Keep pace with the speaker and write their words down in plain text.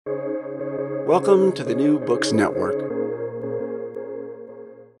Welcome to the New Books Network.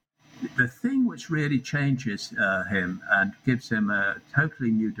 The thing which really changes him and gives him a totally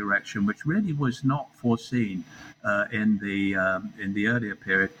new direction, which really was not foreseen in the earlier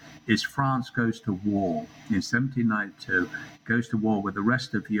period, is France goes to war in 1792. Goes to war with the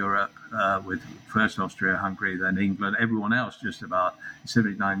rest of Europe, with first Austria-Hungary, then England, everyone else just about,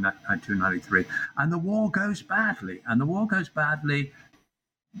 1792-93, and the war goes badly.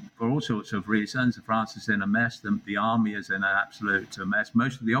 For all sorts of reasons. France is in a mess. The army is in an absolute mess.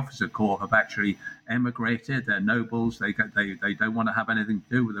 Most of the officer corps have actually emigrated. They're nobles. They don't want to have anything to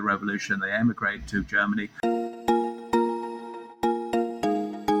do with the revolution. They emigrate to Germany.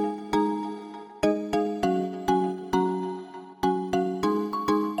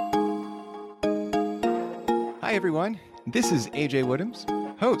 Hi, everyone. This is AJ Woodhams,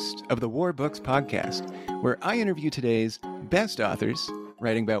 host of the War Books Podcast, where I interview today's best authors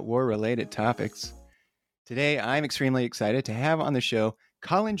writing about war-related topics. Today, I'm extremely excited to have on the show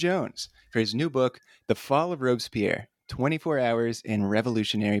Colin Jones for his new book, The Fall of Robespierre, 24 Hours in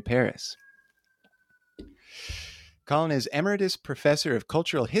Revolutionary Paris. Colin is Emeritus Professor of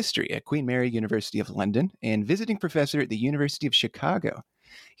Cultural History at Queen Mary University of London and visiting professor at the University of Chicago.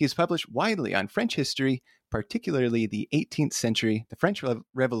 He has published widely on French history, particularly the 18th century, the French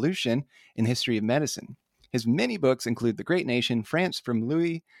Revolution, and the history of medicine. His many books include The Great Nation, France from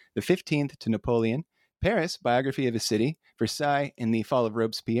Louis XV to Napoleon, Paris, Biography of a City, Versailles, and The Fall of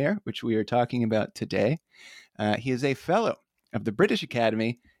Robespierre, which we are talking about today. He is a fellow of the British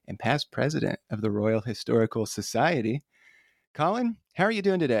Academy and past president of the Royal Historical Society. Colin, how are you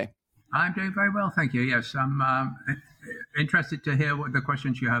doing today? I'm doing very well, thank you. Yes, I'm interested to hear what the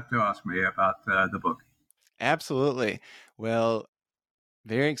questions you have to ask me about the book. Absolutely. Well,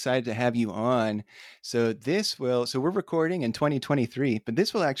 very excited to have you on. So we're recording in 2023, but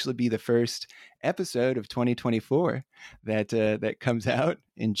this will actually be the first episode of 2024 that comes out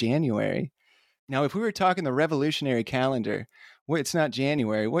in January. Now, if we were talking the revolutionary calendar, it's not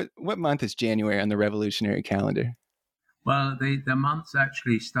January. What month is January on the revolutionary calendar? Well, the months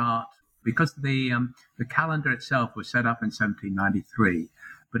actually start because the calendar itself was set up in 1793,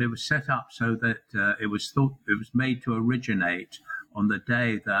 but it was set up so that it was made to originate on the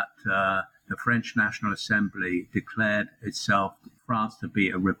day that the French National Assembly declared itself, France, to be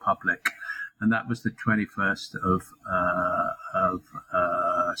a republic. And that was the 21st of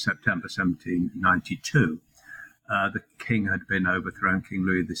September 1792. The king had been overthrown. King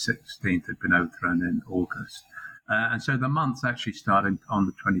Louis XVI had been overthrown in August. And so the months actually started on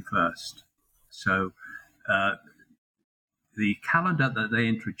the 21st. So the calendar that they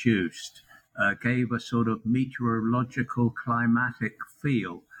introduced gave a sort of meteorological, climatic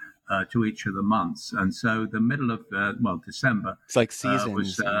feel to each of the months. And so the middle of, December, it's like seasons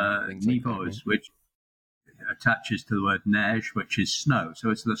was Nivose, right? Which attaches to the word neige, which is snow. So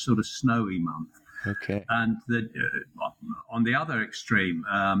it's the sort of snowy month. Okay. And on the other extreme,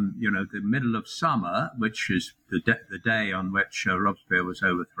 the middle of summer, which is the day on which Robespierre was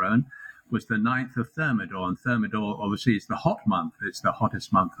overthrown, was the 9th of Thermidor. And Thermidor, obviously, is the hot month. It's the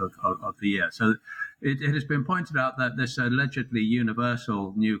hottest month of the year. So it has been pointed out that this allegedly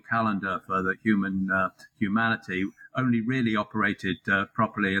universal new calendar for the humanity only really operated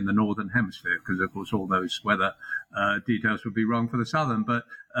properly in the Northern Hemisphere, because, of course, all those weather details would be wrong for the Southern. But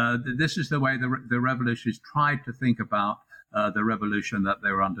this is the way the revolutionaries tried to think about the revolution that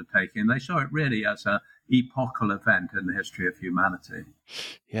they were undertaking. They saw it really as a epochal event in the history of humanity.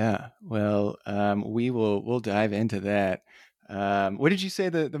 Yeah, well, we'll dive into that. What did you say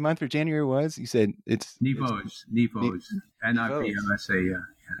the month for January was? You said it's Nivose, N-I-V-O-S-E. Yeah.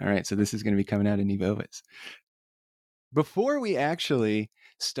 All right, so this is going to be coming out of Nivose. Before we actually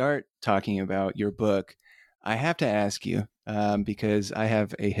start talking about your book, I have to ask you, because I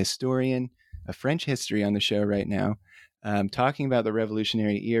have a historian of French history on the show right now, talking about the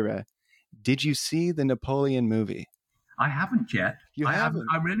Revolutionary era. Did you see the Napoleon movie? I haven't yet. You haven't?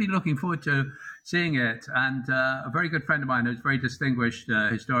 I'm really looking forward to seeing it. And a very good friend of mine, who's a very distinguished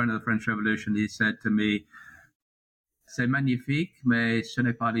historian of the French Revolution, he said to me, "C'est magnifique, mais ce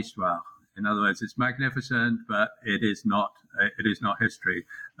n'est pas l'histoire." In other words, it's magnificent, but it is not history.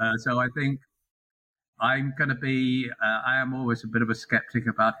 So I think I'm going to be, I am always a bit of a skeptic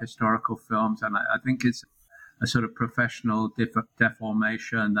about historical films. And I think it's a sort of professional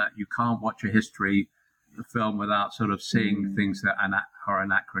deformation that you can't watch a history film without sort of seeing things that are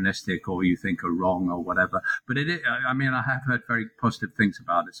anachronistic or you think are wrong or whatever. But I have heard very positive things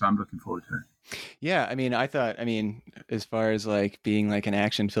about it, so I'm looking forward to it. Yeah, as far as like being like an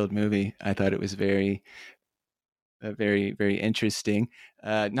action-filled movie, I thought it was very, very, very interesting.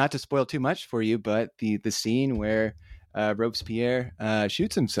 Not to spoil too much for you, but the scene where Robespierre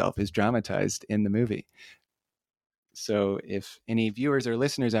shoots himself is dramatized in the movie. So if any viewers or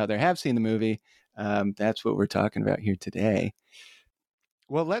listeners out there have seen the movie, that's what we're talking about here today.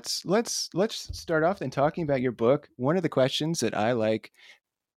 Well, let's start off then talking about your book. One of the questions that I like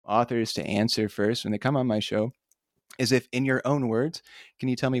authors to answer first when they come on my show is, if in your own words, can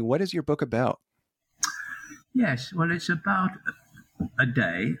you tell me, what is your book about? Yes, well, it's about a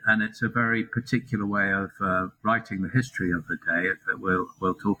day, and it's a very particular way of writing the history of the day that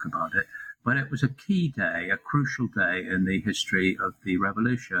we'll talk about it. But it was a key day, a crucial day in the history of the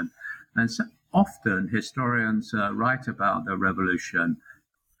revolution. And so often historians write about the revolution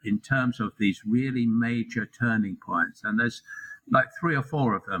in terms of these really major turning points. And there's like 3 or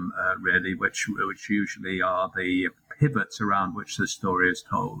 4 of them, really, which usually are the pivots around which the story is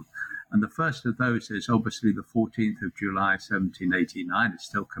told. And the first of those is obviously the 14th of July, 1789. It's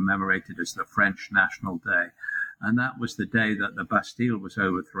still commemorated as the French National Day. And that was the day that the Bastille was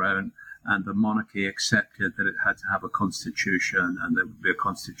overthrown and the monarchy accepted that it had to have a constitution and there would be a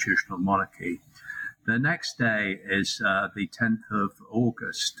constitutional monarchy. The next day is the 10th of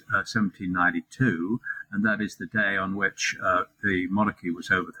August, 1792, and that is the day on which the monarchy was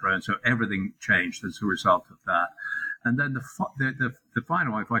overthrown. So everything changed as a result of that. And then the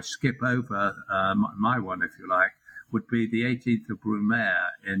final one, if I skip over my one, if you like, would be the 18th of Brumaire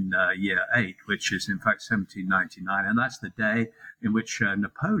in year 8, which is in fact 1799. And that's the day in which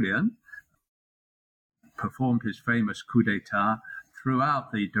Napoleon performed his famous coup d'etat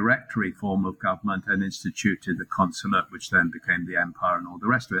throughout the directory form of government and instituted the consulate, which then became the empire and all the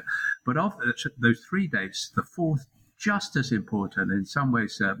rest of it. But of those 3 dates, the fourth, just as important, in some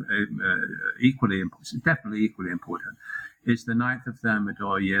ways equally important, definitely equally important, is the 9th of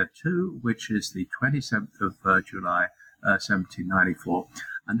Thermidor, year 2, which is the 27th of July, 1794.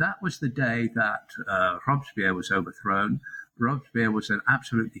 And that was the day that Robespierre was overthrown. Robespierre was an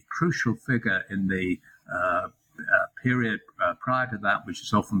absolutely crucial figure in the period prior to that, which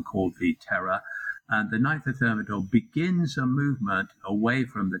is often called the Terror. And the 9th of Thermidor begins a movement away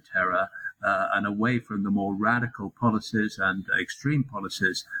from the Terror and away from the more radical policies and extreme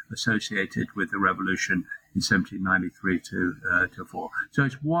policies associated with the revolution in 1793 to 4. So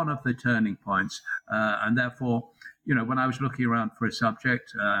it's one of the turning points. And therefore, you know, when I was looking around for a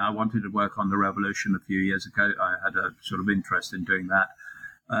subject, I wanted to work on the revolution a few years ago. I had a sort of interest in doing that.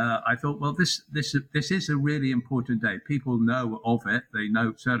 I thought, well, this is a really important day. People know of it. They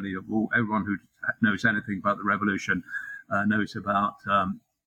know, certainly, everyone who knows anything about the revolution knows about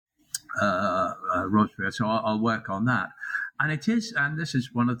Robespierre. So I'll work on that. And it is, and this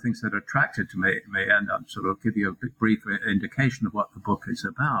is one of the things that attracted to me, and I'll sort of give you a brief indication of what the book is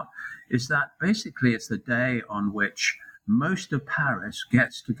about, is that basically it's the day on which most of Paris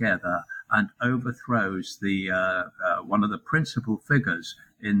gets together and overthrows the one of the principal figures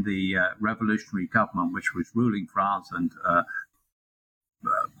in the revolutionary government, which was ruling France and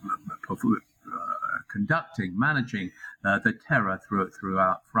managing the terror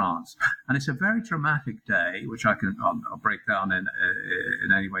throughout France. And it's a very dramatic day, which I'll break down in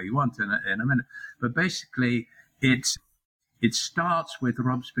any way you want in a minute. But basically, it starts with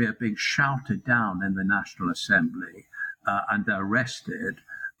Robespierre being shouted down in the National Assembly and arrested.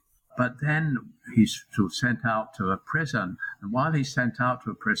 But then he's sort of sent out to a prison. And while he's sent out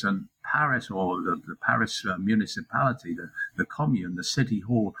to a prison, Paris, or the Paris municipality, the commune, the city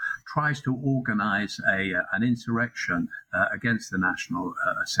hall, tries to organize an insurrection against the National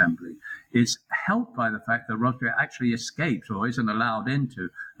Assembly. It's helped by the fact that Robespierre actually escapes or isn't allowed into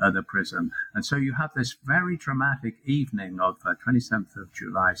the prison. And so you have this very dramatic evening of 27th of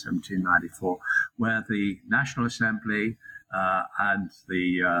July, 1794, where the National Assembly and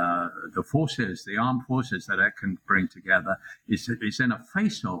the forces, the armed forces that it can bring together, is in a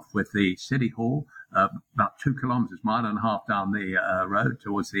face-off with the city hall, about 2 kilometers, mile and a half down the road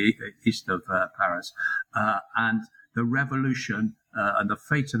towards the east of Paris. And the revolution and the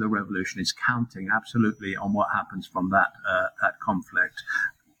fate of the revolution is counting absolutely on what happens from that conflict.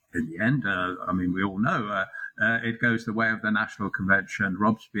 In the end, we all know it goes the way of the National Convention.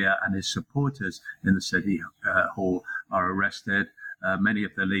 Robespierre and his supporters in the city hall are arrested. Many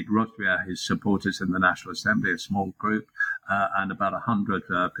of the lead Robespierre, his supporters in the National Assembly, a small group, and about 100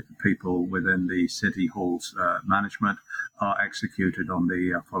 people within the city hall's management are executed on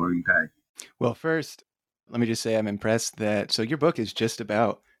the following day. Well, first, let me just say I'm impressed so your book is just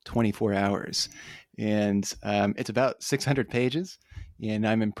about 24 hours, and it's about 600 pages. And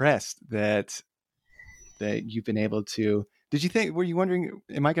I'm impressed that you've been able to Did you think, were you wondering,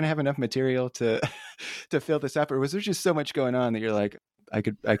 am I going to have enough material to to fill this up, or was there just so much going on that you're like, I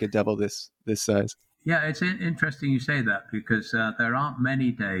could double this size? Yeah, it's interesting you say that because there aren't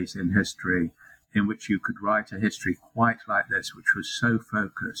many days in history in which you could write a history quite like this, which was so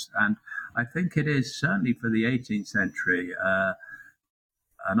focused. And I think it is certainly for the 18th century,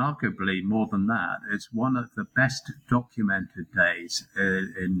 and arguably more than that, it's one of the best documented days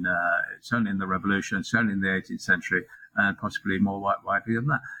in certainly in the Revolution, certainly in the 18th century, and possibly more widely than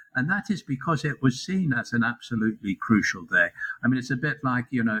that. And that is because it was seen as an absolutely crucial day. I mean, it's a bit like,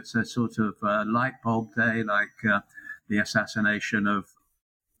 it's a sort of light bulb day, like the assassination of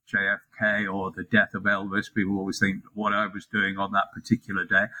JFK or the death of Elvis. People always think what I was doing on that particular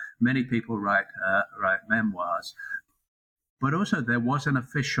day. Many people write memoirs. But also there was an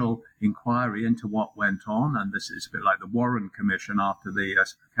official inquiry into what went on, and this is a bit like the Warren Commission after the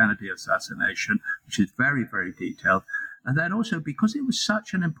Kennedy assassination, which is very, very detailed. And then also because it was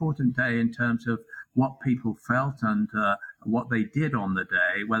such an important day in terms of what people felt and what they did on the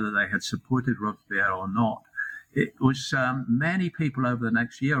day, whether they had supported Robespierre or not, it was many people over the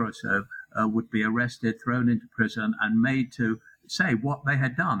next year or so would be arrested, thrown into prison, and made to say what they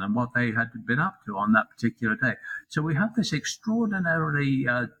had done and what they had been up to on that particular day. So we have this extraordinarily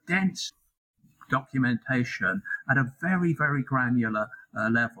dense documentation at a very, very granular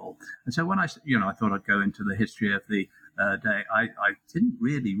level. And so when I thought I'd go into the history of the day, I didn't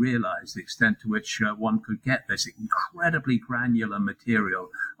really realize the extent to which one could get this incredibly granular material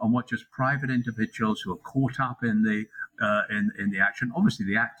on what just private individuals who are caught up in the action, obviously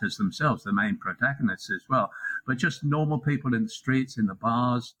the actors themselves, the main protagonists as well, but just normal people in the streets, in the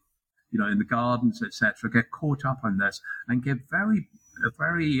bars, in the gardens, etc., get caught up on this and give very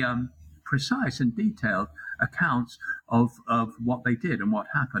precise and detailed accounts of what they did and what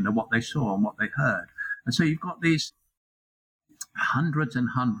happened and what they saw and what they heard. And so you've got these hundreds and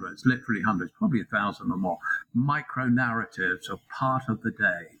hundreds, literally hundreds, probably 1,000 or more, micro narratives of part of the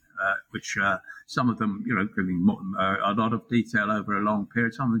day, which some of them, giving a lot of detail over a long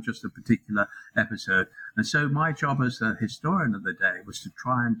period, some of them just a particular episode. And so my job as a historian of the day was to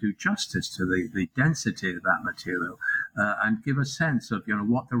try and do justice to the density of that material and give a sense of,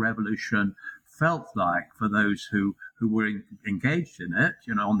 what the revolution felt like for those who were engaged in it,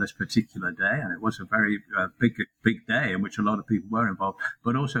 on this particular day. And it was a very big day in which a lot of people were involved,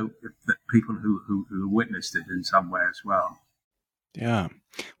 but also the people who witnessed it in some way as well. Yeah.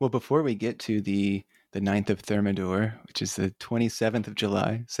 Well, before we get to the 9th of Thermidor, which is the 27th of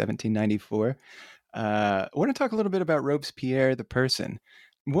July, 1794, I want to talk a little bit about Robespierre, the person.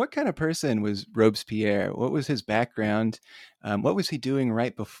 What kind of person was Robespierre? What was his background? What was he doing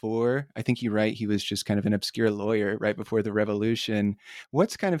right before? I think you write he was just kind of an obscure lawyer right before the revolution.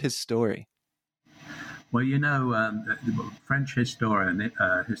 What's kind of his story? Well, the French historian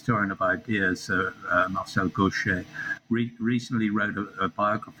of ideas, Marcel Gauchet, recently wrote a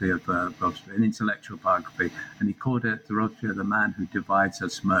biography of Robespierre, an intellectual biography, and he called it Robespierre, the man who divides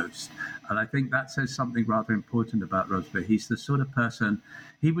us most. And I think that says something rather important about Robespierre. He's the sort of person,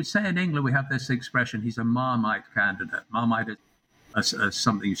 he would say in England, we have this expression, he's a Marmite candidate. Marmite is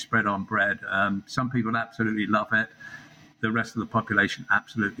something spread on bread. Some people absolutely love it. The rest of the population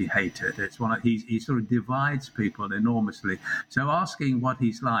absolutely hate it. It's he sort of divides people enormously. So asking what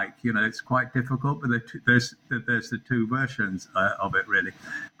he's like, it's quite difficult. But there's the two versions of it really.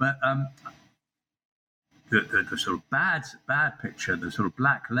 But the sort of bad picture, the sort of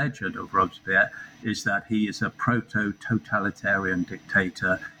black legend of Robespierre is that he is a proto-totalitarian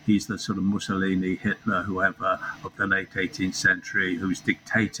dictator. He's the sort of Mussolini, Hitler, whoever of the late 18th century who's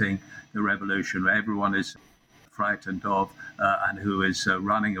dictating the revolution, where everyone is frightened of, and who is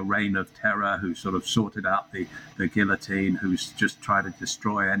running a reign of terror, who sort of sorted out the guillotine, who's just trying to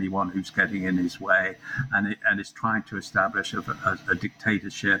destroy anyone who's getting in his way, and is trying to establish a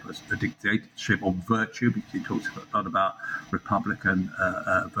dictatorship of virtue, because he talks a lot about Republican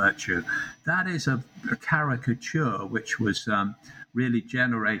virtue. That is a caricature which was really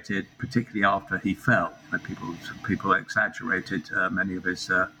generated, particularly after he fell. People exaggerated many of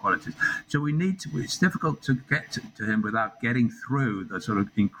his qualities. So it's difficult to get to him without getting through the sort of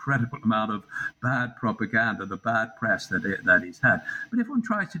incredible amount of bad propaganda, the bad press that he's had. But if one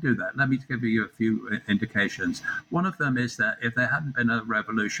tries to do that, let me give you a few indications. One of them is that if there hadn't been a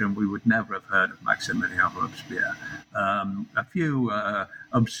revolution, we would never have heard of Maximilien Robespierre. A few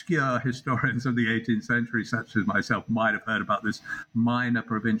obscure historians of the 18th century, such as myself, might have heard about this minor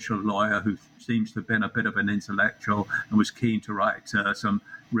provincial lawyer who seems to have been a bit of an intellectual and was keen to write some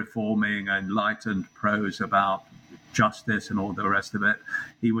reforming, enlightened prose about justice and all the rest of it.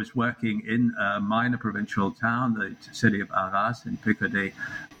 He was working in a minor provincial town, the city of Arras in Picardy,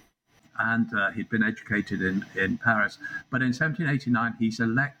 and he'd been educated in Paris. But in 1789, he's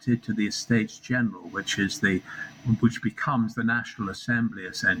elected to the Estates General, which becomes the National Assembly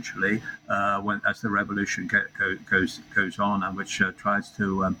essentially, as the revolution goes on, and which tries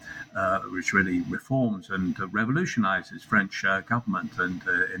to, which really reforms and revolutionizes French government and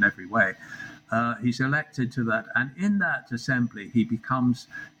in every way. He's elected to that, and in that assembly, he becomes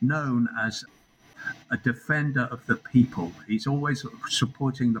known as a defender of the people. He's always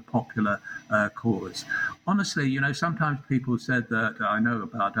supporting the popular cause. Honestly, sometimes people said that, I know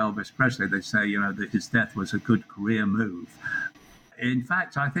about Elvis Presley, they say, that his death was a good career move. In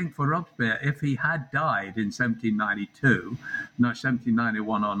fact, I think for Robespierre, if he had died in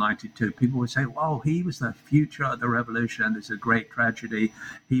 1791 or 92, people would say, "Oh, he was the future of the revolution. It's a great tragedy.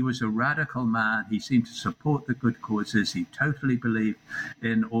 He was a radical man. He seemed to support the good causes. He totally believed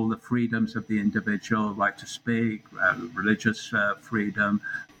in all the freedoms of the individual, right to speak, religious freedom,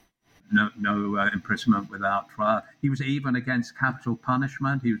 no imprisonment without trial. He was even against capital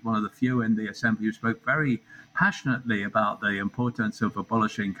punishment. He was one of the few in the assembly who spoke very passionately about the importance of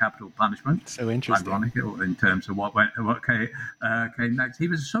abolishing capital punishment." So interesting. Ironic in terms of what came next. He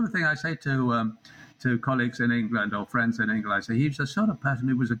was the sort of thing I say to colleagues in England or friends in England. I say he was the sort of person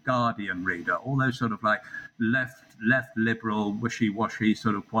who was a Guardian reader. All those sort of like left liberal, wishy-washy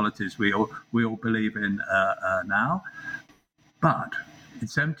sort of qualities we all believe in now. But in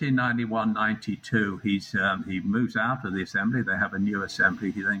 1791-92, he moves out of the assembly. They have a new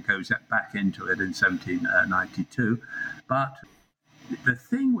assembly. He then goes back into it in 1792. But the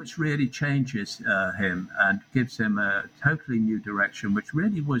thing which really changes him and gives him a totally new direction, which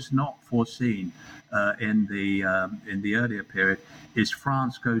really was not foreseen in the earlier period, is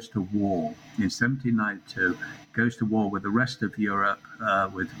France goes to war in 1792. Goes to war with the rest of Europe,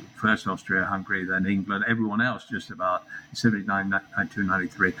 with first Austria-Hungary, then England, everyone else just about,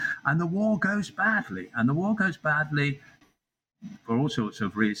 1792-93. And the war goes badly. For all sorts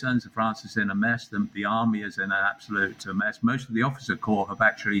of reasons. France is in a mess. The army is in an absolute mess. Most of the officer corps have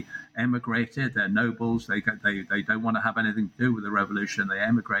actually emigrated. They're nobles. They don't want to have anything to do with the revolution. They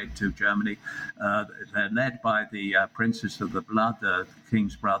emigrate to Germany. They're led by the princes of the blood, the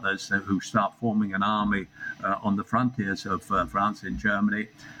king's brothers, who start forming an army on the frontiers of France in Germany.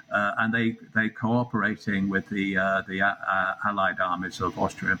 And they cooperating with the allied armies of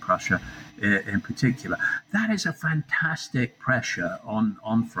Austria and Prussia in particular. That is a fantastic pressure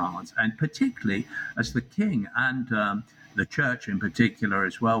on France, and particularly as the king and the church in particular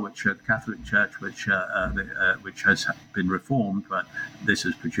as well, which the Catholic Church, which has been reformed, but this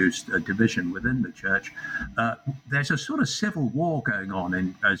has produced a division within the church. There's a sort of civil war going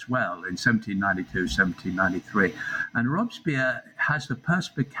on as well in 1792, 1793. And Robespierre has the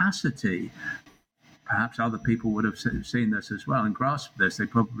perspicacity. Perhaps other people would have seen this as well and grasped this. They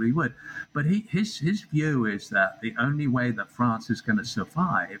probably would. But his view is that the only way that France is going to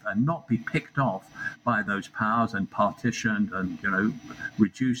survive and not be picked off by those powers and partitioned and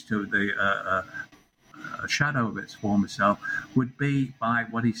reduced to a shadow of its former self would be by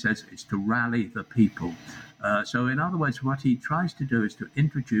what he says is to rally the people. So in other words, what he tries to do is to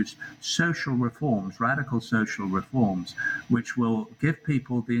introduce social reforms, radical social reforms, which will give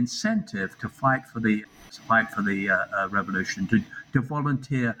people the incentive to fight for the revolution, to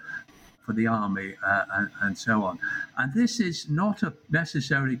volunteer for the army, and so on. And this is not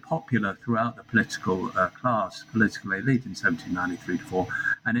necessarily popular throughout the political political elite in 1793-4.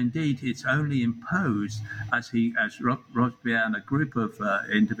 And indeed, it's only imposed as Robespierre and a group of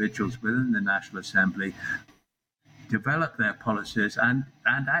individuals within the National Assembly develop their policies and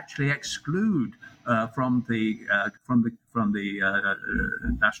actually exclude from the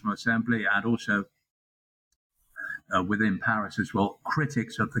National Assembly and also within Paris as well,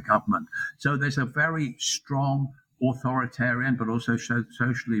 critics of the government. So there's a very strong authoritarian but also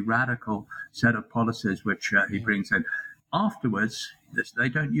socially radical set of policies which he brings in. Afterwards, they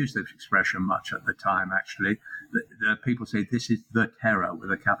don't use this expression much at the time, actually. The people say this is the terror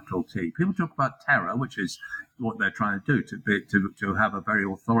with a capital T. People talk about terror, which is what they're trying to do, to have a very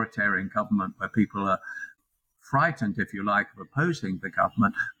authoritarian government where people are frightened, if you like, of opposing the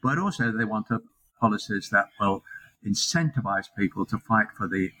government, but also they want policies that will incentivize people to fight for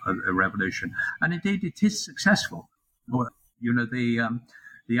the revolution. And indeed, it is successful.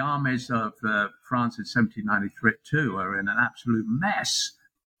 The armies of France in 1792 are in an absolute mess.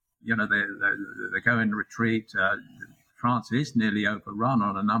 They go in retreat. France is nearly overrun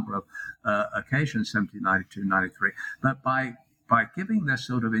on a number of occasions, 1792-93. But by by giving this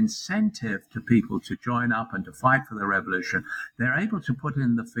sort of incentive to people to join up and to fight for the revolution, they're able to put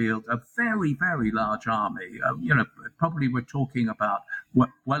in the field a very, very large army. Probably we're talking about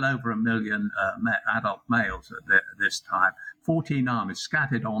well over 1 million adult males at this time. 14 armies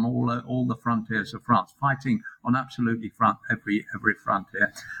scattered on all the frontiers of France, fighting on absolutely every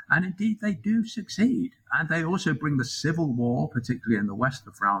frontier. And indeed, they do succeed. And they also bring the civil war, particularly in the west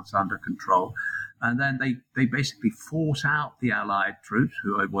of France, under control. And then they basically force out the Allied troops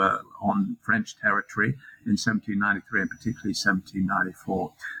who were on French territory in 1793 and particularly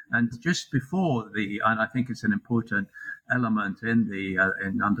 1794. And just before and I think it's an important element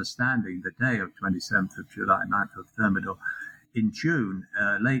in understanding the day of 27th of July, 9th of Thermidor, in June,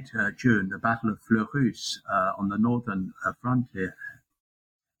 late June, the Battle of Fleurus on the northern frontier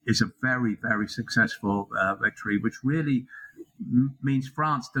is a very, very successful victory, which really means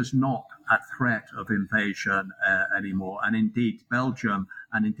France does not a threat of invasion anymore. And indeed, Belgium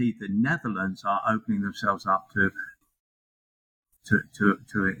and indeed the Netherlands are opening themselves up to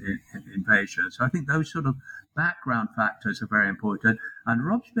invasion. So I think those sort of background factors are very important. And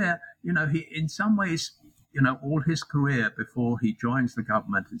Robespierre, he in some ways, all his career before he joins the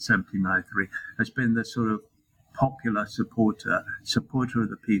government in 1793 has been the sort of popular supporter of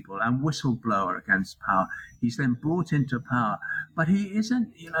the people and whistleblower against power. He's then brought into power, but he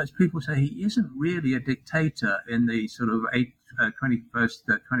isn't, as people say, he isn't really a dictator in the sort of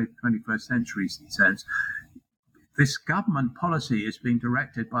 21st century sense. This government policy is being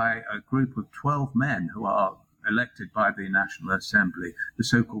directed by a group of 12 men who are elected by the National Assembly, the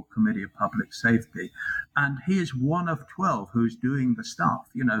so-called Committee of Public Safety. And he is one of 12 who's doing the stuff.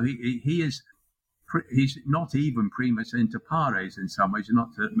 He's not even primus inter pares in some ways. He's not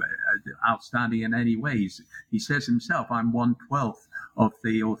outstanding in any ways. He says himself, "I'm 1/12 of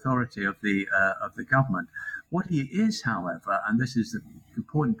the authority of the government." What he is, however, and this is the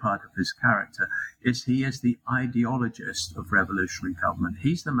important part of his character, is he is the ideologist of revolutionary government.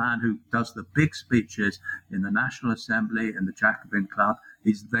 He's the man who does the big speeches in the National Assembly and the Jacobin Club.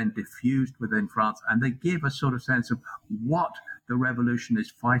 He's then diffused within France, and they give a sort of sense of what the revolution is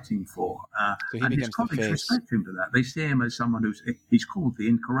fighting for. And his colleagues respect him for that. They see him as someone he's called the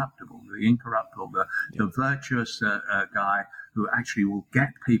incorruptible, the virtuous guy who actually will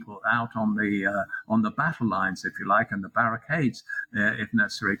get people out on the battle lines, if you like, and the barricades, if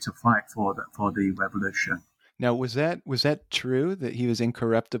necessary, to fight for the revolution. Now, was that true, that he was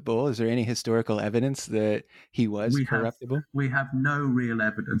incorruptible? Is there any historical evidence that he was corruptible? We have no real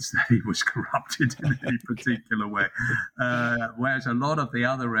evidence that he was corrupted in any particular way. Whereas a lot of the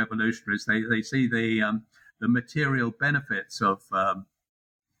other revolutionaries, they see the material benefits of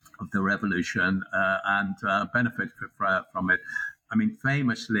the revolution and benefit from it. I mean,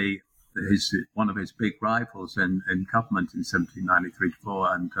 famously, one of his big rivals in government in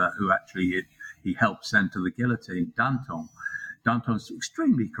 1793-4, and who actually he helped send to the guillotine, Danton. Danton's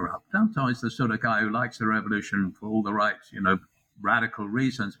extremely corrupt. Danton is the sort of guy who likes the revolution for all the right, radical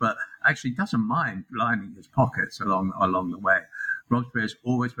reasons, but actually doesn't mind lining his pockets along the way. Robespierre has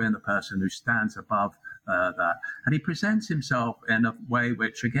always been the person who stands above that. And he presents himself in a way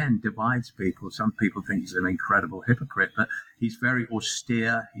which, again, divides people. Some people think he's an incredible hypocrite, but he's very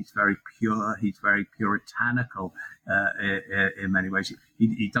austere, he's very pure, he's very puritanical in many ways.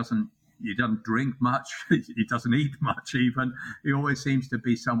 He doesn't drink much. He doesn't eat much even. He always seems to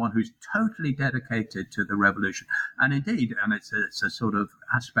be someone who's totally dedicated to the revolution. And indeed, and it's a sort of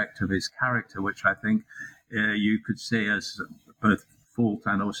aspect of his character, which I think you could see as both fault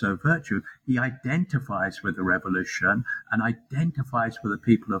and also virtue. He identifies with the revolution and identifies with the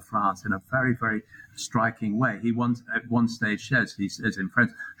people of France in a very, very striking way. At one stage says in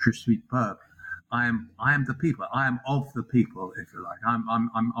French, "Je suis peuple." I am the people. I am of the people, if you like.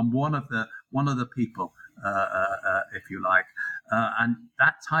 I'm one of the people, if you like. And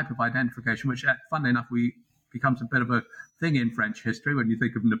that type of identification, which, funnily enough, becomes a bit of a thing in French history. When you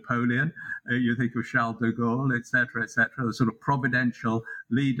think of Napoleon, you think of Charles de Gaulle, etc., the sort of providential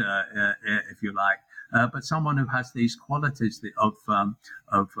leader, if you like. But someone who has these qualities of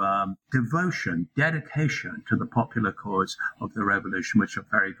devotion, dedication to the popular cause of the revolution, which are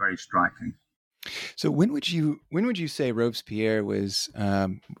very, very striking. So when would you say Robespierre was,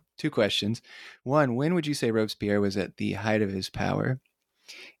 two questions. One, when would you say Robespierre was at the height of his power?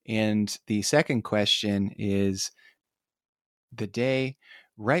 And the second question is the day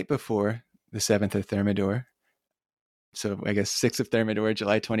right before the 7th of Thermidor. So I guess 6th of Thermidor,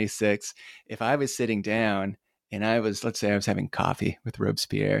 July 26th. If I was sitting down and let's say I was having coffee with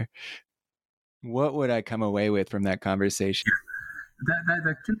Robespierre, what would I come away with from that conversation?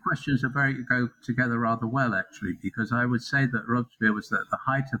 The two questions go together rather well, actually, because I would say that Robespierre was at the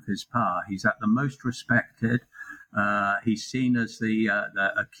height of his power. He's at the most respected. He's seen as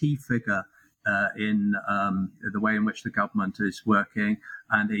a key figure in the way in which the government is working,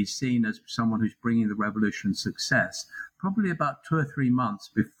 and he's seen as someone who's bringing the revolution success. Probably about 2 or 3 months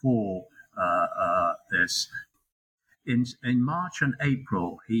before this, in March and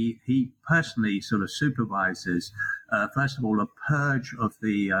April, he personally sort of supervises, first of all, a purge of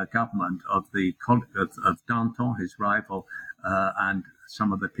the government of Danton, his rival, and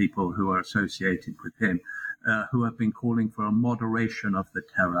some of the people who are associated with him, who have been calling for a moderation of the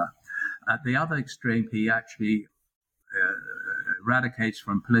terror. At the other extreme, he actually eradicates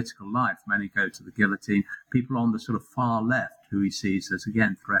from political life. Many go to the guillotine. People on the sort of far left, who he sees as,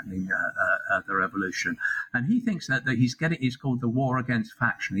 again, threatening the revolution. And he thinks that it's called the war against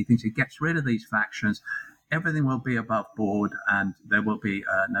faction. He thinks he gets rid of these factions, everything will be above board and there will be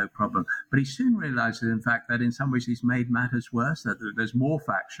no problem. But he soon realizes, in fact, that in some ways he's made matters worse, that there's more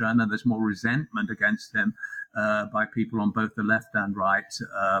faction and there's more resentment against him by people on both the left and right,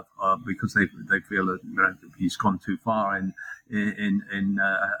 because they feel that he's gone too far in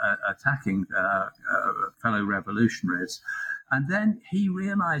attacking fellow revolutionaries. And then he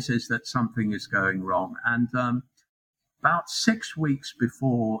realizes that something is going wrong. And about 6 weeks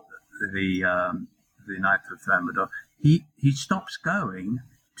before the 9th of Thermidor, he stops going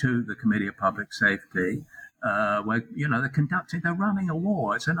to the Committee of Public Safety, where they're running a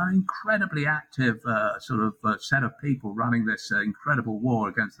war. It's an incredibly active set of people running this incredible war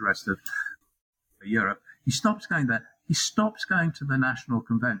against the rest of Europe. He stops going there. He stops going to the National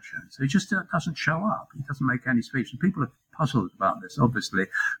Convention. So he just doesn't show up. He doesn't make any speech. And people are puzzled about this, obviously.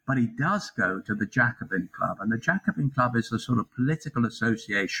 But he does go to the Jacobin Club. And the Jacobin Club is a sort of political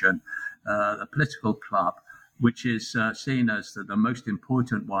association, a political club, which is seen as the most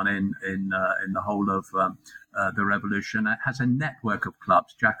important one in the whole of the revolution. It has a network of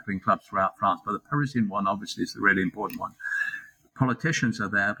clubs, Jacobin clubs throughout France. But the Parisian one, obviously, is the really important one. Politicians are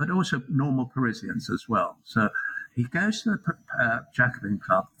there, but also normal Parisians as well. So he goes to the Jacobin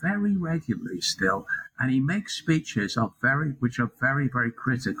Club very regularly still, and he makes speeches which are very, very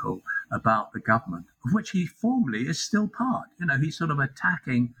critical about the government, of which he formally is still part. He's sort of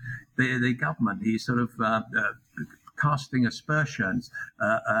attacking the government. He's sort of casting aspersions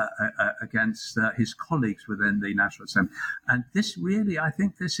against his colleagues within the National Assembly. And this really, I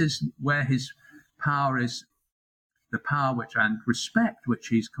think this is where his power is, the power and respect which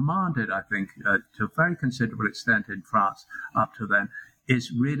he's commanded, I think, to a very considerable extent in France up to then,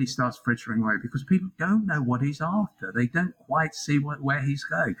 really starts frittering away because people don't know what he's after. They don't quite see where he's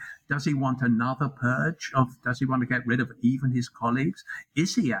going. Does he want another purge? Does he want to get rid of even his colleagues?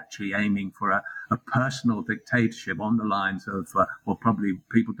 Is he actually aiming for a personal dictatorship on the lines of, or probably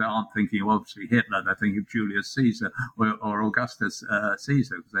people that aren't thinking of obviously Hitler, they're thinking of Julius Caesar or Augustus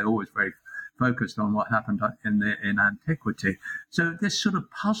Caesar, because they're always very focused on what happened in antiquity. So this sort of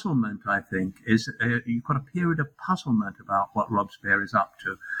puzzlement, I think, is you've got a period of puzzlement about what Robespierre is up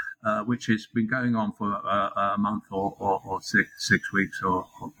to, which has been going on for a month or 6 weeks or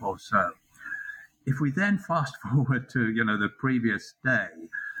so. If we then fast forward to the previous day,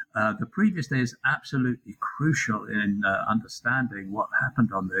 the previous day is absolutely crucial in understanding what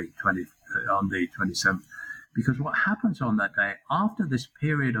happened on the 27th. Because what happens on that day, after this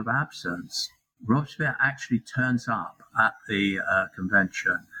period of absence, Robespierre actually turns up at the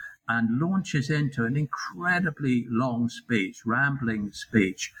convention and launches into an incredibly long speech, rambling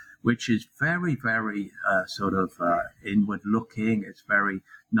speech, which is very, very inward-looking. It's very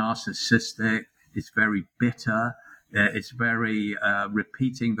narcissistic. It's very bitter. It's very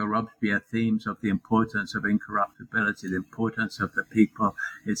repeating the Robespierre themes of the importance of incorruptibility, the importance of the people,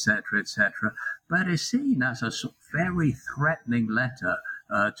 etc., etc. But it's seen as a very threatening letter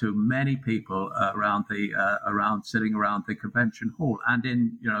to many people sitting around the convention hall and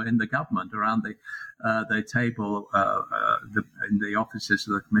in the government around the table in the offices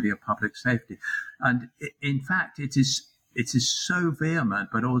of the Committee of Public Safety. And in fact, it is so vehement,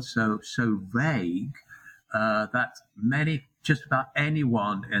 but also so vague. That just about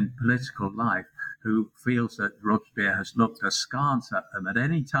anyone in political life who feels that Robespierre has looked askance at them at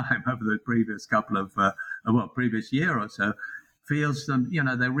any time over the previous previous year or so, feels them,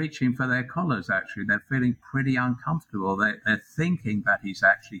 they're reaching for their collars, actually. They're feeling pretty uncomfortable. They're thinking that he's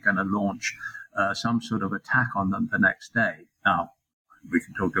actually going to launch some sort of attack on them the next day. Now, we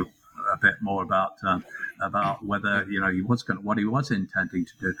can talk a bit more about whether what he was intending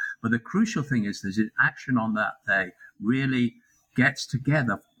to do. But the crucial thing is that his action on that day really gets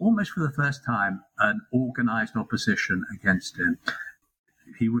together, almost for the first time, an organized opposition against him.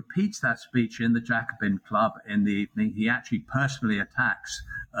 he repeats that speech in the Jacobin Club in the evening. He actually personally attacks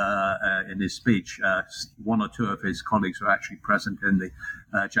in his speech. One or two of his colleagues were actually present in the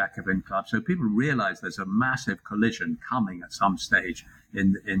Jacobin Club. So people realize there's a massive collision coming at some stage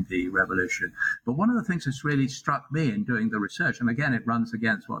in the revolution. But one of the things that's really struck me in doing the research, and again, it runs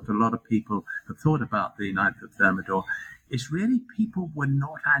against what a lot of people have thought about the 9th of Thermidor, is really people were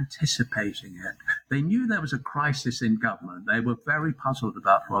not anticipating it. They knew there was a crisis in government. They were very puzzled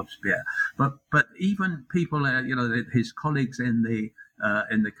about Robespierre. But even people, his colleagues in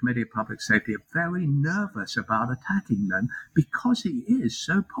the Committee of Public Safety are very nervous about attacking them because he is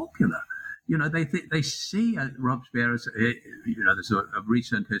so popular. They see Robespierre as, there's a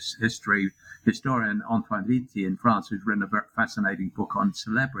recent historian, Antoine Liti in France, who's written a very fascinating book on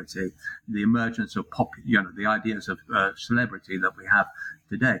celebrity, the emergence of the ideas of celebrity that we have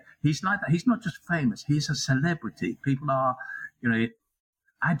today. He's like that. He's not just famous. He's a celebrity. People are,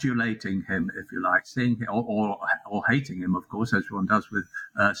 adulating him, if you like, seeing him, or hating him, of course, as one does with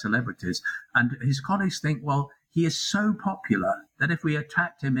celebrities. And his colleagues think, well, he is so popular that if we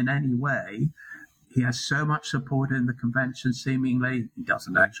attacked him in any way, he has so much support in the convention, seemingly. He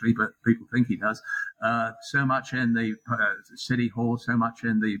doesn't actually, but people think he does. So much in the city hall, so much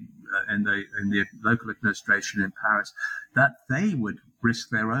in the local administration in Paris, that they would risk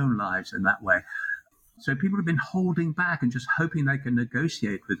their own lives in that way. So people have been holding back and just hoping they can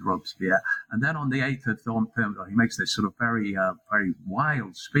negotiate with Robespierre. And then on the 8th of Thermidor, he makes this sort of very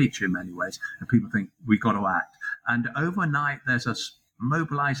wild speech in many ways. And people think, we got to act. And overnight, there's a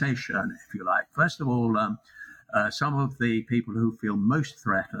mobilization, if you like. First of all, some of the people who feel most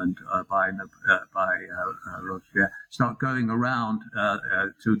threatened by Robespierre start going around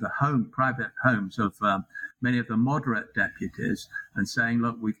to the private homes of many of the moderate deputies and saying,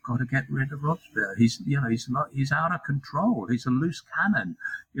 "Look, we've got to get rid of Robespierre. He's out of control. He's a loose cannon.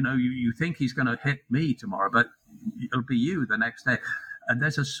 You think he's going to hit me tomorrow, but it'll be you the next day." And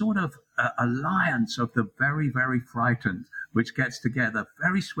there's a sort of alliance of the very, very frightened, which gets together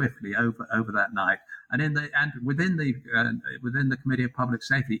very swiftly over that night. And within the Committee of Public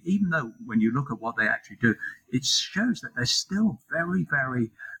Safety, even though when you look at what they actually do, it shows that they're still very,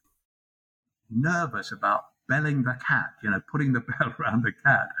 very nervous about belling the cat, putting the bell around the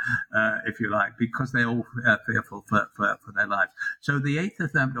cat, if you like, because they're all fearful for their lives. So the 8th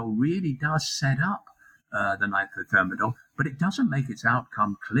of Thermidor really does set up the 9th of Thermidor, but it doesn't make its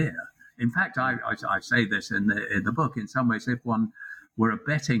outcome clear. In fact, I say this in the book. In some ways, if one were a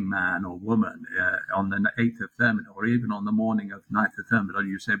betting man or woman on the 8th of Thermidor, or even on the morning of 9th of Thermidor,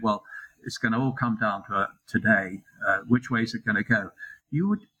 you said, well, it's going to all come down to today. Which way is it going to go? You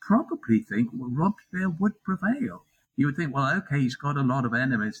would probably think, well, Robespierre would prevail. You would think, well, okay, he's got a lot of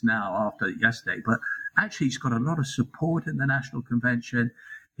enemies now after yesterday, but actually he's got a lot of support in the National Convention.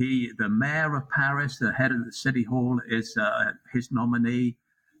 The mayor of Paris, the head of the city hall, is his nominee.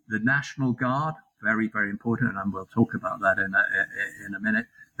 The National Guard, very, very important, and we'll talk about that in a minute.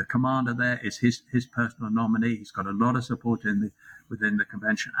 The commander there is his personal nominee. He's got a lot of support within the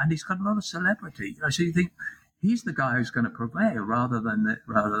convention, and he's got a lot of celebrity. So you think he's the guy who's going to prevail rather than the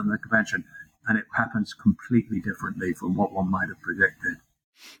convention, and it happens completely differently from what one might have predicted.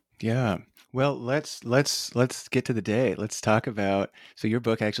 Yeah. Well, let's get to the day. Let's talk about. So your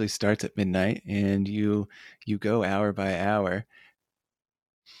book actually starts at midnight, and you go hour by hour.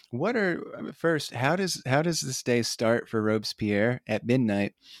 How does this day start for Robespierre at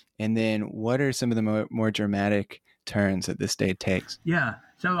midnight, and then what are some of the more dramatic turns that this day takes? Yeah.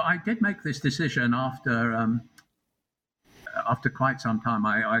 So I did make this decision after quite some time.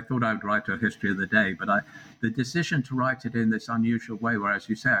 I thought I would write a history of the day, but the decision to write it in this unusual way, where, as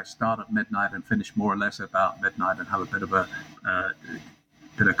you say, I start at midnight and finish more or less about midnight and have a bit of a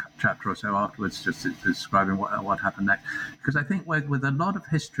chapter or so afterwards just describing what happened next. Because I think with a lot of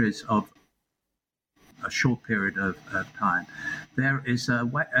histories of a short period of time, there is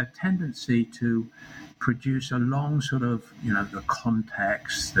a tendency to produce a long sort of, the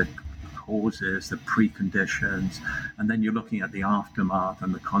context, the causes, the preconditions, and then you're looking at the aftermath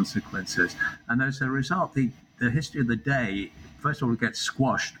and the consequences. And as a result, the history of the day, first of all, gets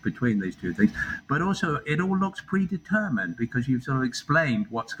squashed between these two things, but also it all looks predetermined because you've sort of explained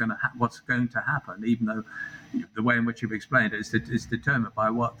what's going to happen, even though the way in which you've explained it is determined by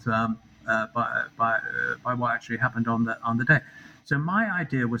what by what actually happened on the day. So my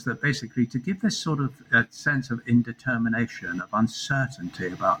idea was that basically to give this sort of sense of indetermination, of uncertainty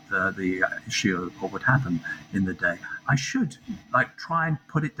about the issue of what would happen in the day, I should try and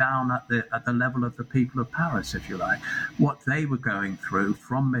put it down at the level of the people of Paris, if you like. what they were going through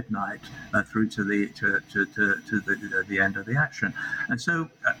from midnight through to the end of the action. And so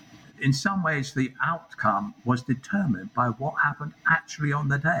in some ways, the outcome was determined by what happened actually on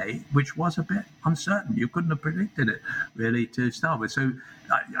the day, which was a bit uncertain. You couldn't have predicted it, really, to start with. So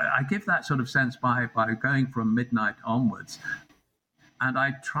I give that sort of sense by going from midnight onwards. And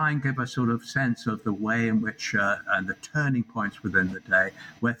I try and give a sort of sense of the way in which and the turning points within the day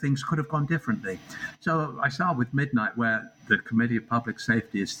where things could have gone differently. So I start with midnight, where the Committee of Public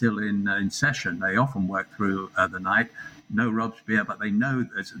Safety is still in session. They often work through the night. No Robespierre, but they know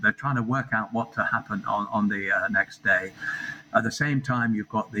they're trying to work out what to happen on the next day. At the same time, you've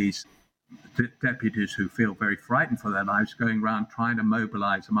got these deputies who feel very frightened for their lives going around trying to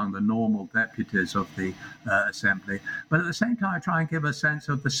mobilize among the normal deputies of the assembly. But at the same time, I try and give a sense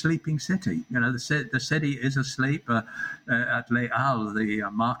of the sleeping city. You know, the city is asleep. At Les Halles, the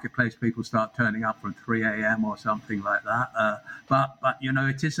marketplace, people start turning up from 3 a.m. or something like that. But you know,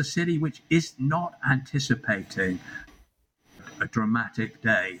 it is a city which is not anticipating a dramatic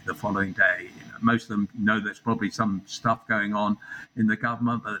day the following day. Most of them know there's probably some stuff going on in the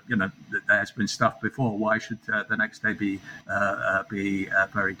government, but you know there's been stuff before. Why should the next day be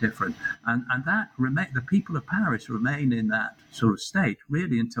very different? And that the people of Paris remain in that sort of state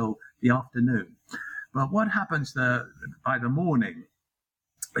really until the afternoon. But what happens by the morning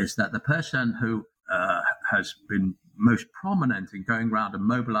is that the person who has been most prominent in going around and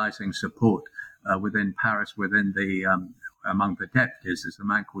mobilizing support within Paris, within the among the deputies, is a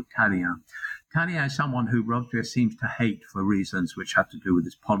man called Colin. Colin is someone who Robespierre seems to hate for reasons which have to do with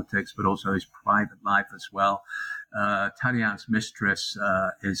his politics, but also his private life as well. Colin's mistress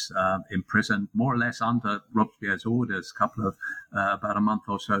is imprisoned more or less under Robespierre's orders. About a month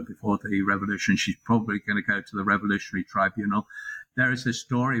or so before the revolution, she's probably going to go to the Revolutionary Tribunal. There is this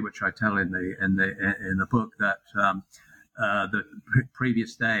story which I tell in the book that the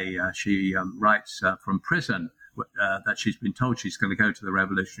previous day she writes from prison. That she's been told she's going to go to the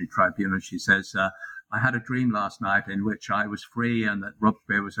Revolutionary Tribunal. She says, I had a dream last night in which I was free and that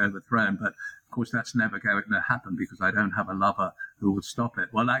Robespierre was overthrown. But of course, that's never going to happen because I don't have a lover who will stop it.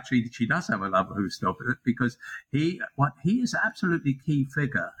 Well, actually, she does have a lover who will stop it because he is absolutely key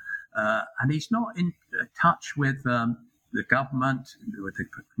figure. And he's not in touch with the government, with the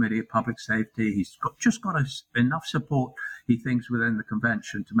Committee of Public Safety. He's just got enough support, he thinks, within the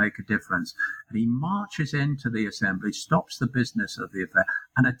convention to make a difference. And he marches into the assembly, stops the business of the affair,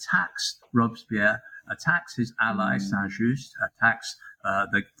 and attacks Robespierre, attacks his ally Saint-Just, attacks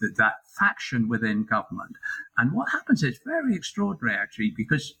that faction within government. And what happens is very extraordinary, actually,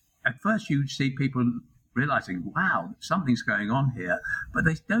 because at first you see people realizing, wow, something's going on here, but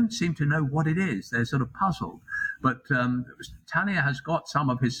they don't seem to know what it is. They're sort of puzzled. But Tania has got some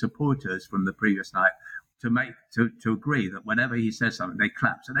of his supporters from the previous night to agree that whenever he says something, they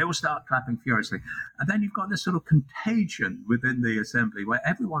clap. So they all start clapping furiously. And then you've got this sort of contagion within the assembly where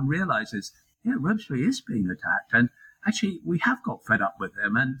everyone realizes, yeah, Robespierre is being attacked. And actually, we have got fed up with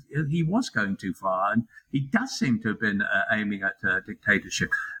him, and he was going too far, and he does seem to have been aiming at dictatorship.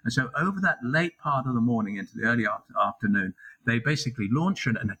 And so over that late part of the morning into the early afternoon, they basically launch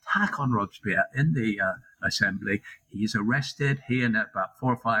an attack on Robespierre in the assembly. He's arrested. He and about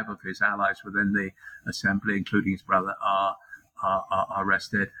 4 or 5 of his allies within the assembly, including his brother, are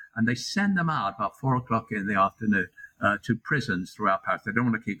arrested, and they send them out about 4 o'clock in the afternoon to prisons throughout Paris. They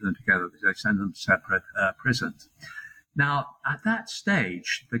don't want to keep them together. They send them to separate prisons. Now, at that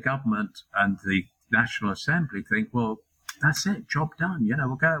stage, the government and the National Assembly think, well, that's it, job done. You know,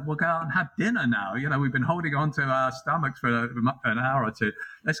 we'll go out and have dinner now. You know, we've been holding on to our stomachs for an hour or two.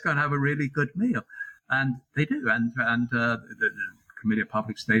 Let's go and have a really good meal. And they do. And the Committee of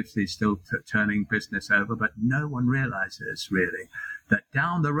Public Safety is still turning business over, but no one realizes really that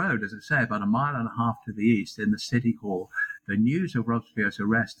down the road, as I say, about 1.5 miles to the east in the City Hall, the news of Robespierre's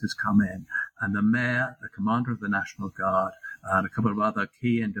arrest has come in, and the mayor, the commander of the National Guard, and a couple of other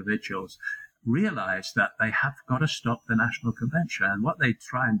key individuals realize that they have got to stop the National Convention. And what they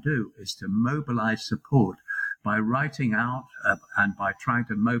try and do is to mobilize support by writing out and by trying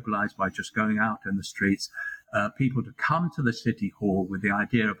to mobilize by just going out in the streets, people to come to the City Hall with the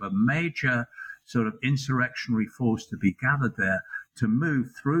idea of a major sort of insurrectionary force to be gathered there to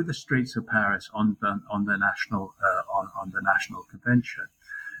move through the streets of Paris on the National Convention.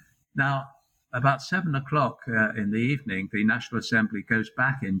 Now, about 7 o'clock in the evening, the National Assembly goes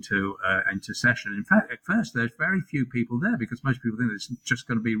back into session. In fact, at first, there's very few people there because most people think it's just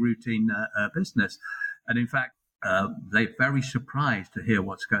going to be routine business. And in fact, they're very surprised to hear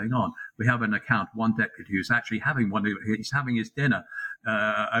what's going on. We have an account, one deputy who's actually he's having his dinner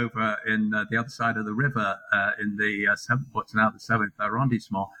over in the other side of the river in the what's now the 7th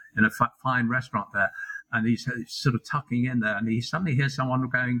arrondissement in a fine restaurant there. And he's sort of tucking in there, and he suddenly hears someone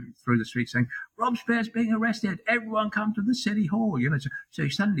going through the street saying, "Robespierre's being arrested. Everyone come to the city hall." So he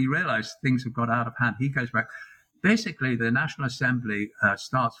suddenly realized things have got out of hand. He goes back. Basically, the National Assembly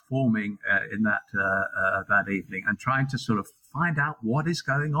starts forming in that evening and trying to sort of find out what is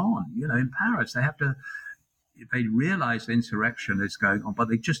going on. In Paris, they realize insurrection is going on, but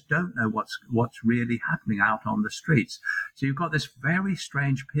they just don't know what's really happening out on the streets. So you've got this very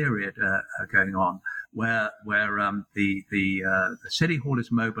strange period going on where the city hall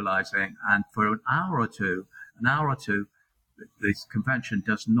is mobilizing, and for an hour or two, this convention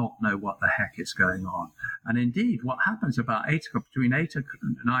does not know what the heck is going on. And indeed, what happens about between 8 and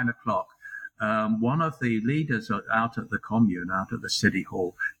 9 o'clock, one of the leaders out at the commune, out at the city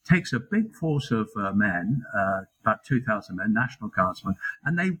hall, takes a big force of men, about 2,000 men, National Guardsmen,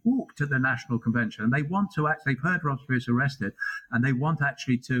 and they walk to the National Convention. And they want to they've heard Robespierre's arrested, and they want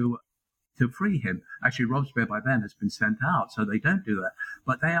actually to free him. Actually, Robespierre by then has been sent out, so they don't do that.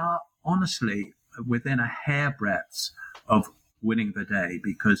 But they are honestly within a hairbreadth of winning the day,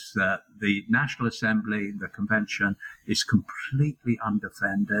 because the National Assembly, the convention, is completely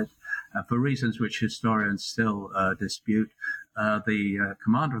undefended for reasons which historians still dispute. The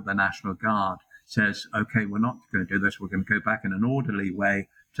commander of the National Guard says, "Okay, we're not going to do this. We're going to go back in an orderly way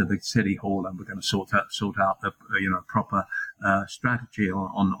to the city hall, and we're going to sort out the proper strategy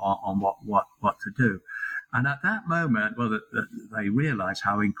on what to do." And at that moment, they realize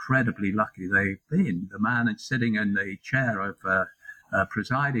how incredibly lucky they've been. The man sitting in the chair of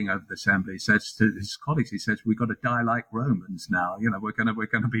presiding over the assembly says to his colleagues, he says, "We've got to die like Romans now. We're going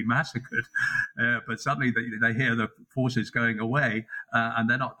to be massacred." But suddenly they hear the forces going away, and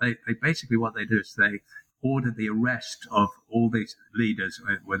they're not. They basically, what they do is they order the arrest of all these leaders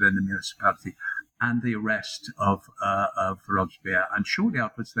within the municipality, and the arrest of Robespierre. And shortly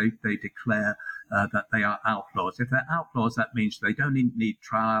afterwards, they declare that they are outlaws. If they're outlaws, that means they don't need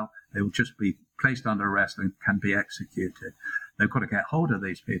trial. They will just be placed under arrest and can be executed. They've got to get hold of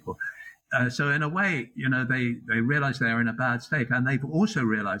these people. So in a way, they realize they're in a bad state. And they've also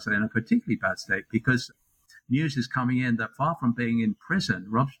realized they're in a particularly bad state because news is coming in that far from being in prison,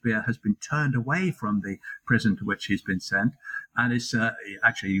 Robespierre has been turned away from the prison to which he's been sent, and is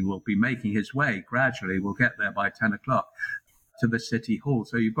actually will be making his way gradually. We'll get there by 10 o'clock to the city hall.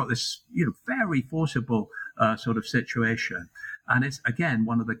 So you've got this, very forcible sort of situation. And it's, again,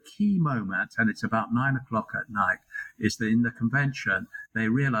 one of the key moments, and it's about 9 o'clock at night, is that in the convention, they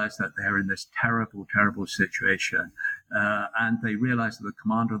realize that they're in this terrible, terrible situation. And they realize that the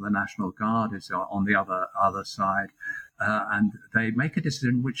commander of the National Guard is on the other side. And they make a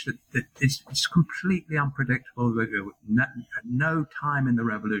decision which it's completely unpredictable. No time in the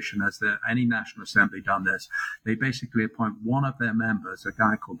revolution has any National Assembly done this. They basically appoint one of their members, a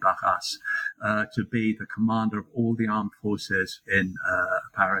guy called Barras, to be the commander of all the armed forces in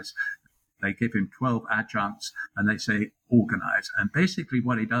Paris. They give him 12 adjuncts, and they say, organize. And basically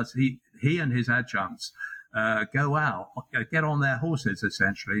what he does, he and his adjuncts go out, get on their horses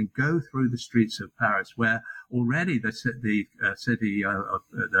essentially, and go through the streets of Paris, where already the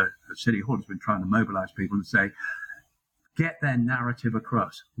city hall has been trying to mobilize people and say, get their narrative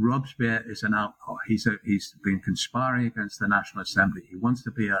across. Robespierre is an outlaw. He's been conspiring against the National Assembly. He wants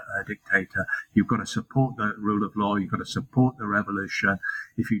to be a dictator. You've got to support the rule of law. You've got to support the revolution.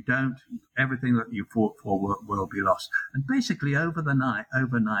 If you don't, everything that you fought for will be lost. And basically, overnight,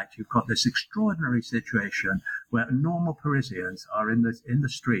 you've got this extraordinary situation where normal Parisians are in the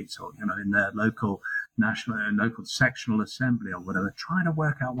streets, or in their local national and local sectional assembly or whatever, trying to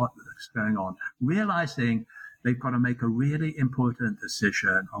work out what's going on, realizing they've got to make a really important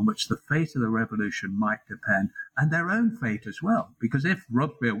decision on which the fate of the revolution might depend, and their own fate as well. Because if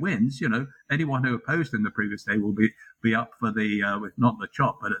Robespierre wins, anyone who opposed him the previous day will be up for with not the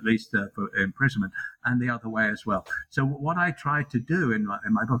chop, but at least for imprisonment, and the other way as well. So what I tried to do in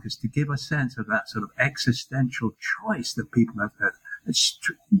my book is to give a sense of that sort of existential choice that people have had. It's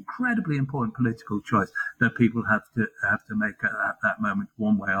incredibly important political choice that people have to make at that moment,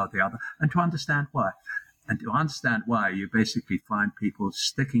 one way or the other, and to understand why. And to understand why, you basically find people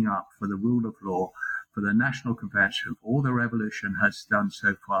sticking up for the rule of law, for the National Convention, for all the revolution has done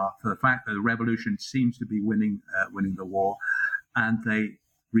so far, for the fact that the revolution seems to be winning the war, and they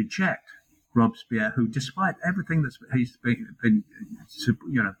reject Robespierre, who, despite everything that he's been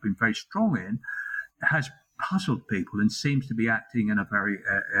very strong in, has puzzled people and seems to be acting in a very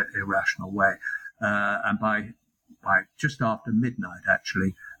irrational way. And by by just after midnight,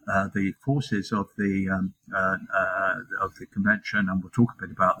 actually, the forces of the convention, and we'll talk a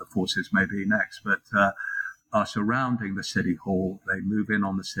bit about the forces maybe next, but are surrounding the city hall. They move in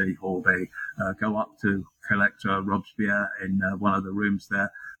on the city hall. They go up to collect Robespierre in one of the rooms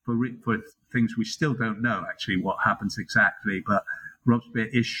there for things we still don't know actually what happens exactly, but Robespierre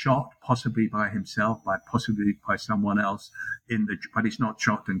is shot, possibly by himself, possibly by someone else, but he's not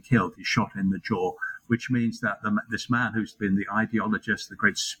shot and killed. He's shot in the jaw, which means that this man who's been the ideologist, the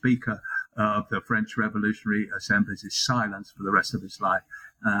great speaker of the French Revolutionary Assemblies, is silenced for the rest of his life.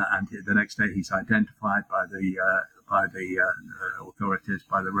 And the next day, he's identified by the authorities,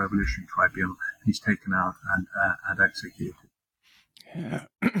 by the Revolutionary Tribunal. He's taken out and executed. Yeah.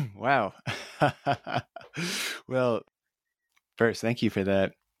 Wow. Well, first, thank you for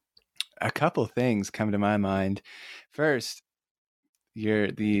that. A couple things come to my mind. First,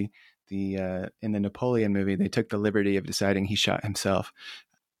 in the Napoleon movie, they took the liberty of deciding he shot himself.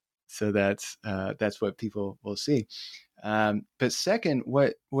 So that's what people will see. But second,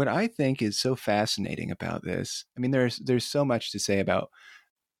 what I think is so fascinating about this, I mean, there's so much to say about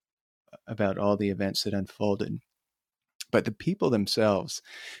all the events that unfolded. But the people themselves,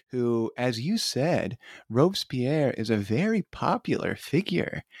 who, as you said, Robespierre is a very popular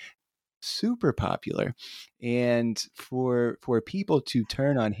figure, super popular. And for people to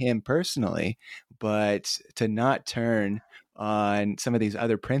turn on him personally, but to not turn on some of these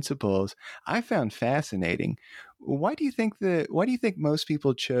other principles, I found fascinating. Why do you think most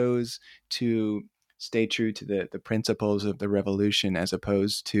people chose to stay true to the principles of the revolution as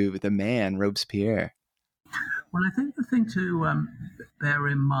opposed to the man Robespierre? Well, I think the thing to bear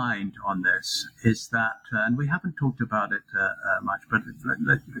in mind on this is that, and we haven't talked about it much, but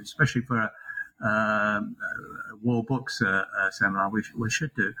especially for a war books seminar, we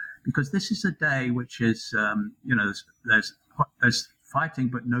should do, because this is a day which is, there's fighting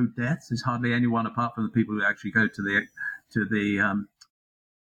but no deaths. There's hardly anyone apart from the people who actually go to the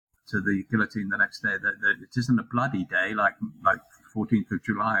guillotine the next day. That it isn't a bloody day like 14th of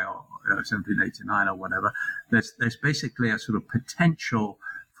July or 1789 or whatever. There's basically a sort of potential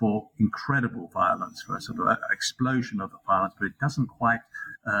for incredible violence, for a sort of explosion of the violence, but it doesn't quite,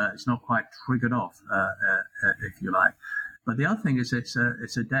 it's not quite triggered off, if you like. But the other thing is it's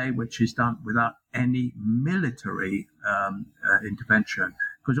a day which is done without any military intervention,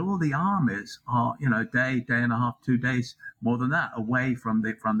 because all the armies are, day and a half, 2 days, more than that, away from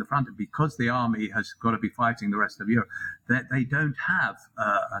the front. And because the army has got to be fighting the rest of Europe, they don't have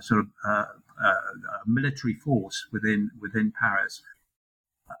a sort of military force within Paris.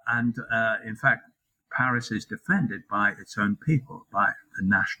 And in fact, Paris is defended by its own people, by the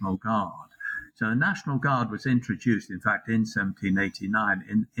National Guard. So the National Guard was introduced, in fact, in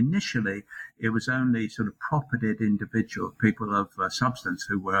 1789. Initially, it was only sort of propertied individuals, people of substance,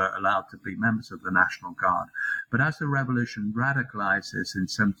 who were allowed to be members of the National Guard. But as the revolution radicalizes in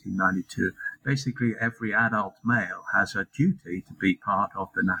 1792, basically every adult male has a duty to be part of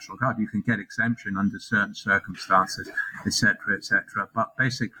the National Guard. You can get exemption under certain circumstances, etc., etc. But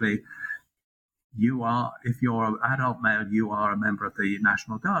basically, if you're an adult male, you are a member of the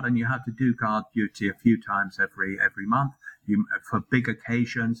National Guard, and you have to do guard duty a few times every month. For big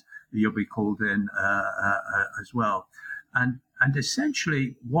occasions, you'll be called in as well. And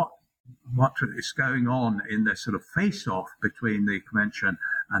essentially, what is going on in the sort of face-off between the convention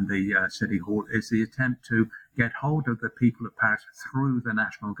and the city hall is the attempt to get hold of the people of Paris through the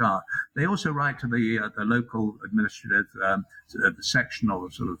National Guard. They also write to the local administrative, the sectional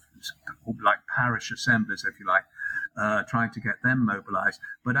sort of like parish assemblies, if you like, trying to get them mobilized,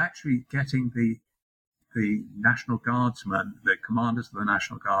 but actually getting the National Guardsmen, the commanders of the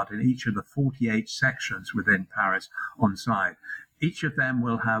National Guard in each of the 48 sections within Paris on side. Each of them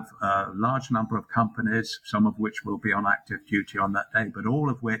will have a large number of companies, some of which will be on active duty on that day, but all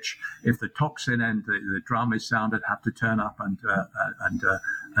of which, if the tocsin and the drum is sounded, have to turn up and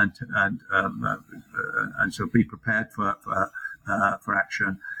sort of be prepared for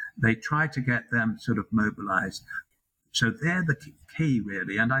action. They try to get them sort of mobilized. So they're the key,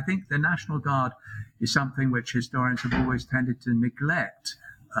 really. And I think the National Guard is something which historians have always tended to neglect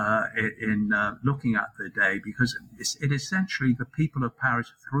in looking at the day, because it is essentially the people of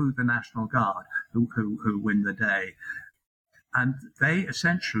Paris through the National Guard who win the day. And they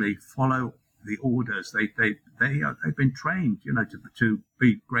essentially follow the orders. They've been trained, to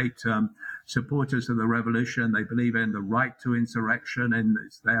be great supporters of the revolution. They believe in the right to insurrection, and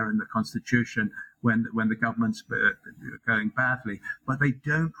it's there in the Constitution when the government's going badly. But they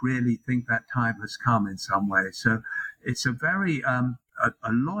don't really think that time has come in some way. So it's a very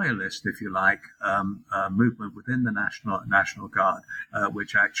a loyalist, if you like, movement within the National Guard,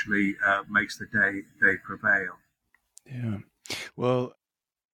 which actually makes the day prevail. Yeah. Well,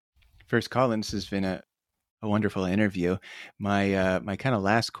 first, Colin, this has been a wonderful interview. My kind of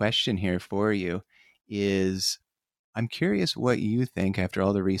last question here for you is, I'm curious what you think after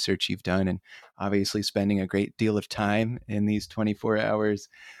all the research you've done and obviously spending a great deal of time in these 24 hours.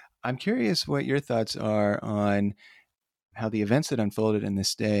 I'm curious what your thoughts are on how the events that unfolded in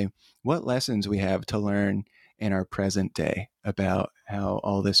this day, what lessons we have to learn in our present day about how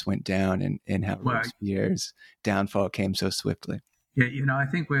all this went down and how Robespierre's downfall came so swiftly. Yeah, I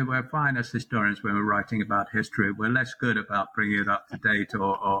think we're fine as historians when we're writing about history. We're less good about bringing it up to date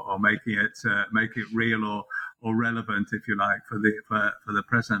or making it real or relevant, if you like, for the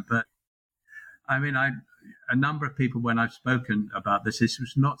present. But I mean, a number of people, when I've spoken about this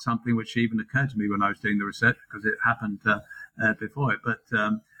was not something which even occurred to me when I was doing the research, because it happened before it. But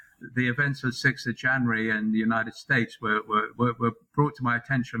the events of 6th of January in the United States were brought to my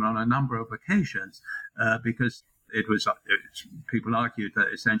attention on a number of occasions because people argued that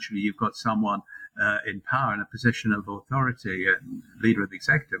essentially you've got someone in power in a position of authority, leader of the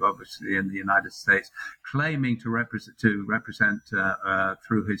executive, obviously in the United States, claiming to represent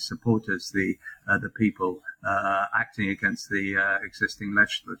through his supporters the people, acting against the existing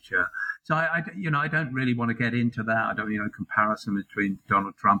legislature. So I don't really want to get into that. I don't, comparison between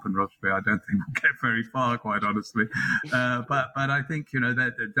Donald Trump and Robespierre. I don't think we'll get very far, quite honestly. But I think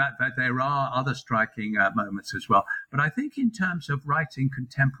that there are other striking moments as well. But I think in terms of writing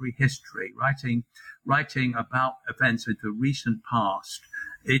contemporary history, writing about events of the recent past,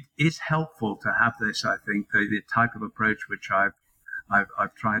 it is helpful to have this. I think the type of approach which I've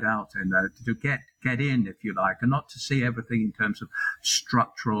tried out and to get in, if you like, and not to see everything in terms of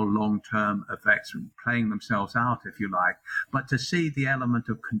structural long-term effects playing themselves out, if you like, but to see the element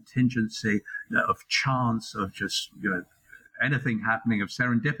of contingency, of chance, of just anything happening, of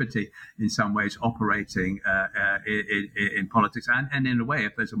serendipity in some ways operating in politics, and in a way,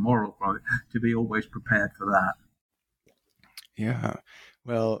 if there's a moral from it, to be always prepared for that. Yeah.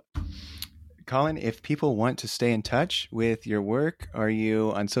 Well, Colin, if people want to stay in touch with your work, are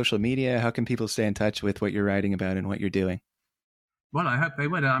you on social media? How can people stay in touch with what you're writing about and what you're doing? Well, I hope they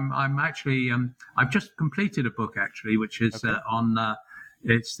would. I'm actually, I've just completed a book actually, which is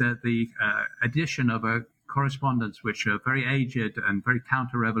it's the edition of a correspondence which a very aged and very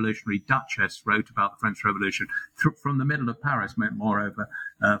counter-revolutionary Duchess wrote about the French Revolution from the middle of Paris, moreover,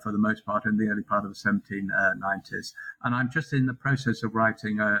 for the most part, in the early part of the 1790s. And I'm just in the process of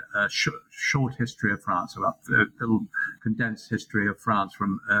writing a short history of France, a little condensed history of France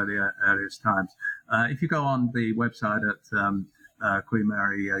from earliest times. If you go on the website at Queen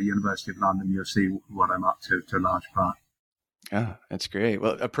Mary University of London, you'll see what I'm up to a large part. Oh, that's great.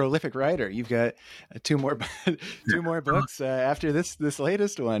 Well, a prolific writer. You've got two more books after this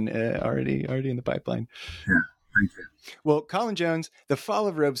latest one already in the pipeline. Yeah, thank you. Well, Colin Jones, The Fall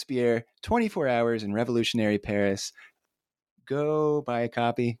of Robespierre, 24 Hours in Revolutionary Paris. Go buy a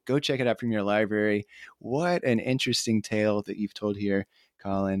copy. Go check it out from your library. What an interesting tale that you've told here,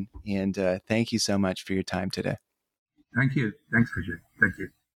 Colin. And thank you so much for your time today. Thank you. Thanks, Vijay. Thank you.